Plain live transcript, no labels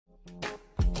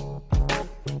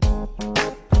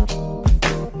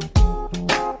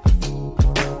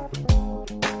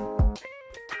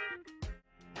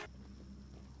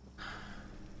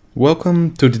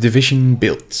Welcome to the division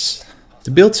builds. The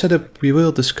build setup we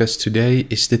will discuss today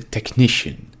is the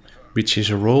technician, which is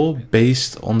a role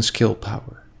based on skill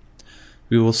power.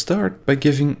 We will start by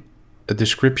giving a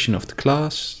description of the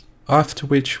class, after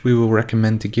which we will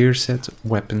recommend the gear set,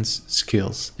 weapons,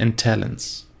 skills and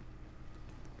talents.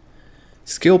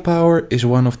 Skill power is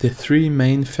one of the three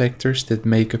main factors that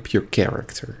make up your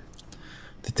character.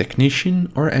 The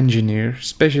technician or engineer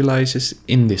specializes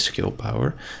in this skill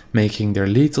power, making their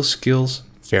lethal skills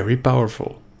very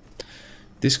powerful.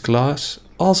 This class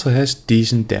also has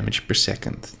decent damage per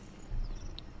second.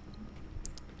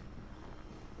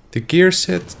 The gear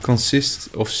set consists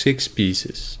of 6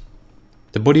 pieces: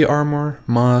 the body armor,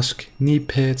 mask, knee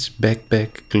pads,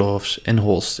 backpack, gloves and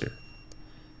holster.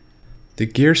 The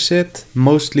gear set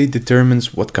mostly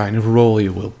determines what kind of role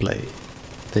you will play.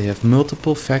 They have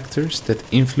multiple factors that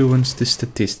influence the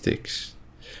statistics: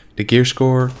 the gear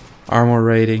score, armor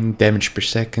rating, damage per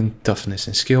second, toughness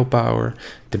and skill power,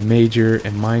 the major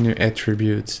and minor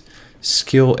attributes,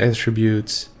 skill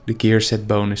attributes, the gear set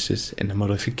bonuses and the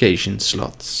modification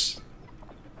slots.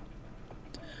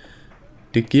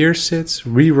 The gear sets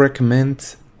we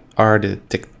recommend are the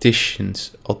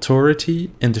Tactician's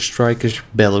Authority and the Striker's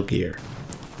Battle Gear.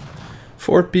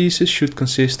 4 pieces should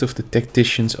consist of the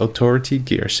Tactician's Authority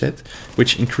gear set,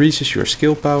 which increases your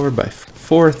skill power by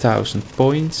 4000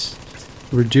 points,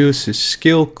 reduces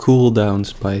skill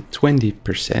cooldowns by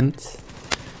 20%,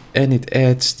 and it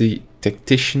adds the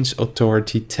Tactician's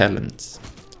Authority talent.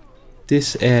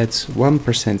 This adds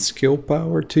 1% skill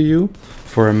power to you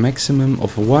for a maximum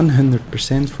of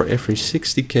 100% for every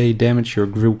 60k damage your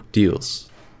group deals.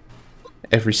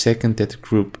 Every second that the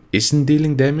group isn't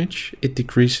dealing damage, it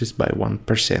decreases by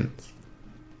 1%.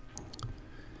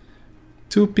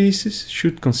 2 pieces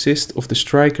should consist of the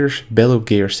Striker's Battle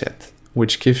Gear set,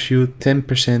 which gives you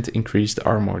 10% increased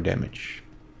armor damage.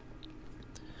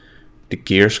 The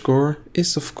gear score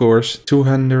is of course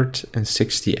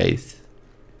 268.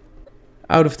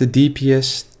 Out of the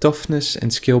DPS, toughness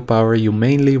and skill power, you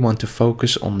mainly want to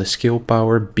focus on the skill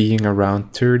power being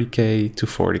around 30k to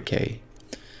 40k.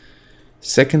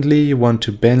 Secondly, you want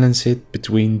to balance it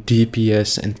between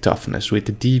DPS and toughness, with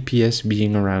the DPS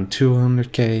being around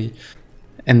 200k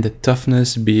and the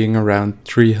toughness being around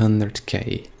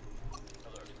 300k.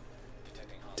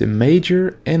 The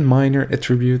major and minor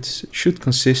attributes should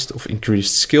consist of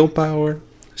increased skill power,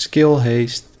 skill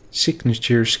haste,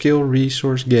 signature skill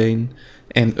resource gain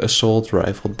and assault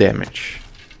rifle damage.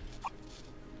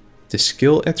 The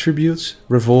skill attributes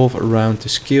revolve around the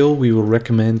skill we will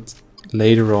recommend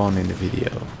later on in the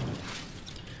video.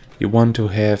 You want to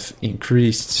have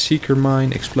increased Seeker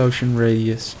Mine explosion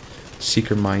radius,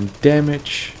 Seeker Mine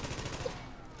damage,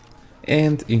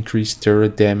 and increased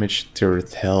turret damage,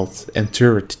 turret health and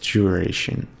turret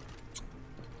duration.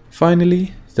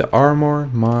 Finally, the armor,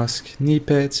 mask, knee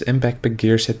pads and backpack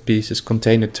gear set pieces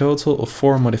contain a total of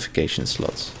 4 modification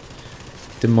slots.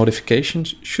 The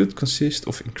modifications should consist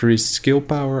of increased skill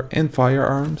power and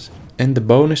firearms, and the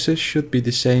bonuses should be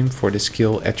the same for the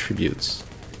skill attributes.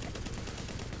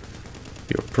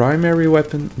 Your primary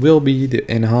weapon will be the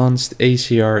enhanced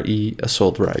ACRE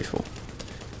assault rifle.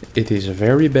 It is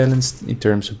very balanced in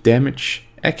terms of damage,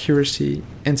 accuracy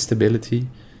and stability.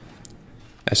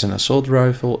 As an assault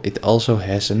rifle, it also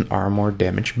has an armor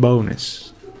damage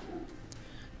bonus.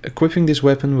 Equipping this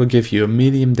weapon will give you a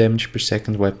medium damage per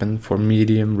second weapon for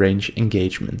medium range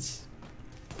engagements.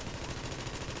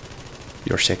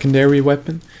 Your secondary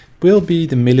weapon will be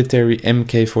the military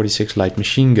MK46 light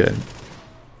machine gun.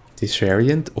 This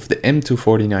variant of the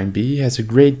M249B has a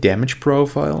great damage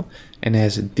profile and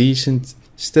has a decent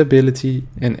stability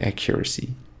and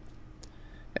accuracy.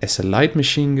 As a light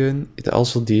machine gun, it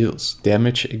also deals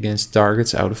damage against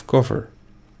targets out of cover.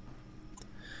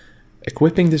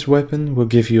 Equipping this weapon will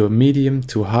give you a medium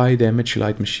to high damage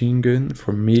light machine gun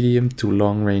for medium to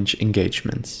long range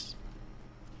engagements.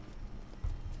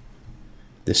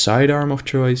 The sidearm of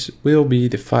choice will be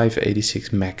the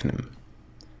 5.86 Magnum.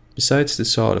 Besides the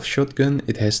sawed-off shotgun,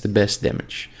 it has the best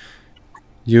damage.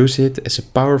 Use it as a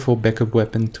powerful backup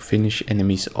weapon to finish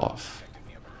enemies off.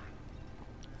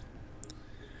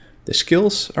 The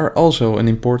skills are also an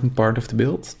important part of the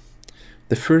build.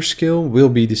 The first skill will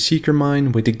be the Seeker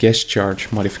Mine with the gas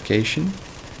charge modification.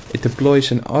 It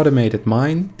deploys an automated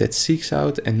mine that seeks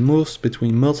out and moves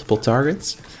between multiple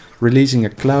targets, releasing a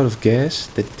cloud of gas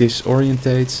that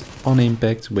disorientates on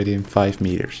impact within 5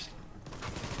 meters.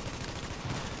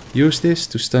 Use this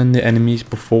to stun the enemies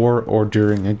before or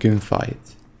during a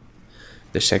gunfight.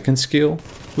 The second skill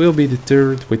will be the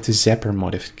turret with the zapper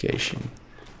modification.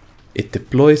 It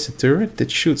deploys a turret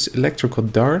that shoots electrical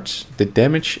darts that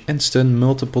damage and stun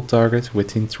multiple targets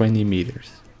within 20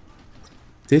 meters.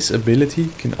 This ability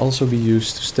can also be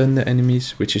used to stun the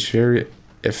enemies, which is very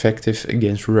effective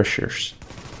against rushers.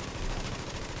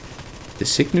 The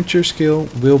signature skill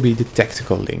will be the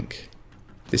tactical link.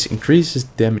 This increases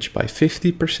damage by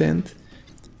 50%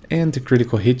 and the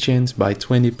critical hit chance by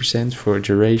 20% for a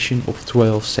duration of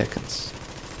 12 seconds.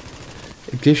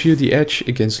 It gives you the edge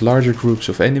against larger groups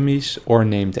of enemies or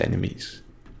named enemies.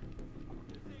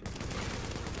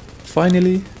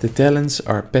 Finally, the talents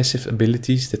are passive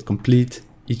abilities that complete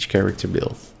each character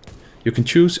build. You can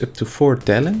choose up to 4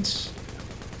 talents.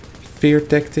 Fear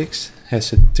Tactics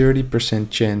has a 30%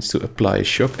 chance to apply a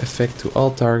shock effect to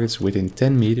all targets within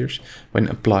 10 meters when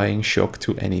applying shock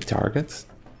to any target.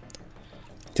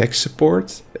 Tech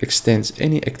Support extends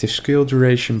any active skill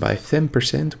duration by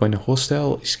 10% when a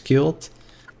hostile is killed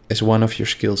as one of your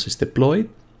skills is deployed.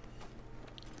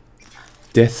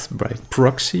 Death by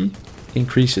Proxy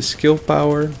increases skill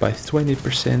power by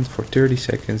 20% for 30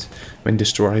 seconds when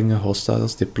destroying a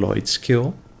hostile's deployed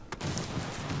skill.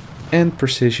 And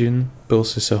Precision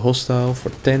pulses a hostile for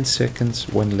 10 seconds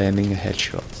when landing a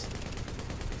headshot.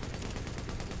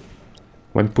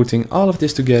 When putting all of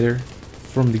this together,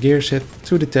 from the gear set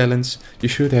to the talents, you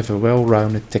should have a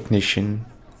well-rounded technician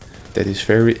that is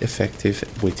very effective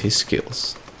with his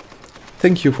skills.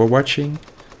 Thank you for watching.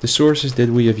 The sources that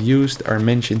we have used are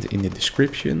mentioned in the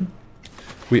description.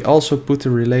 We also put the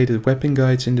related weapon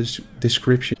guides in the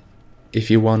description if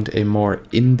you want a more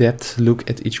in-depth look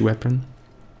at each weapon.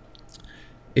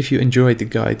 If you enjoyed the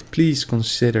guide, please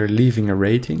consider leaving a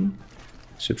rating.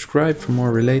 Subscribe for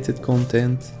more related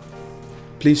content.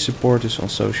 Please support us on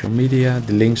social media,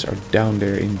 the links are down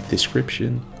there in the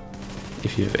description.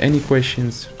 If you have any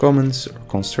questions, comments or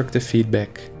constructive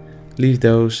feedback, leave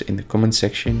those in the comment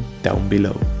section down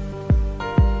below.